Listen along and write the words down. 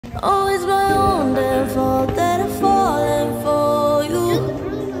Oh, it's my own damn fault that I've fallen for you.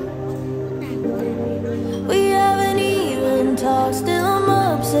 We haven't even talked, still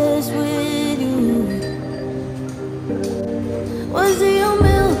I'm obsessed with you. Was it your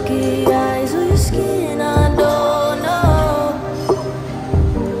milky eyes or your skin? I don't know.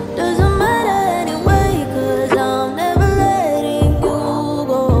 Doesn't matter anyway, 'cause I'm never letting you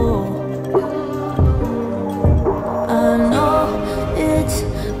go. I know it's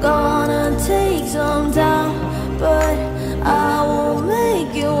gonna take some time, but I will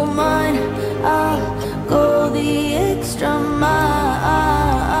make you mine. I'll go the extra mile.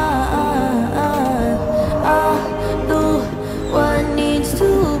 I'll do what needs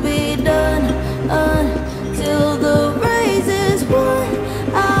to be done until the race is won.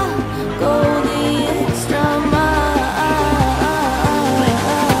 I'll go the extra mile.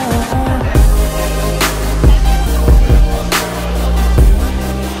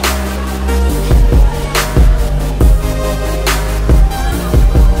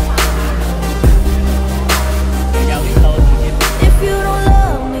 If you don't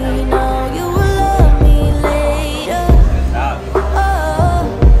love me now, you will love me later. Oh,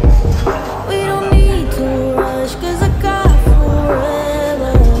 we don't need to rush, 'cause I got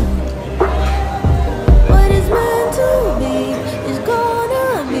forever. What is meant to be is gonna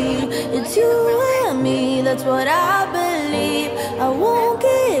be. It's you and me, that's what I believe. I won't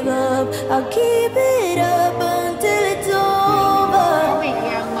give up, I'll keep it up.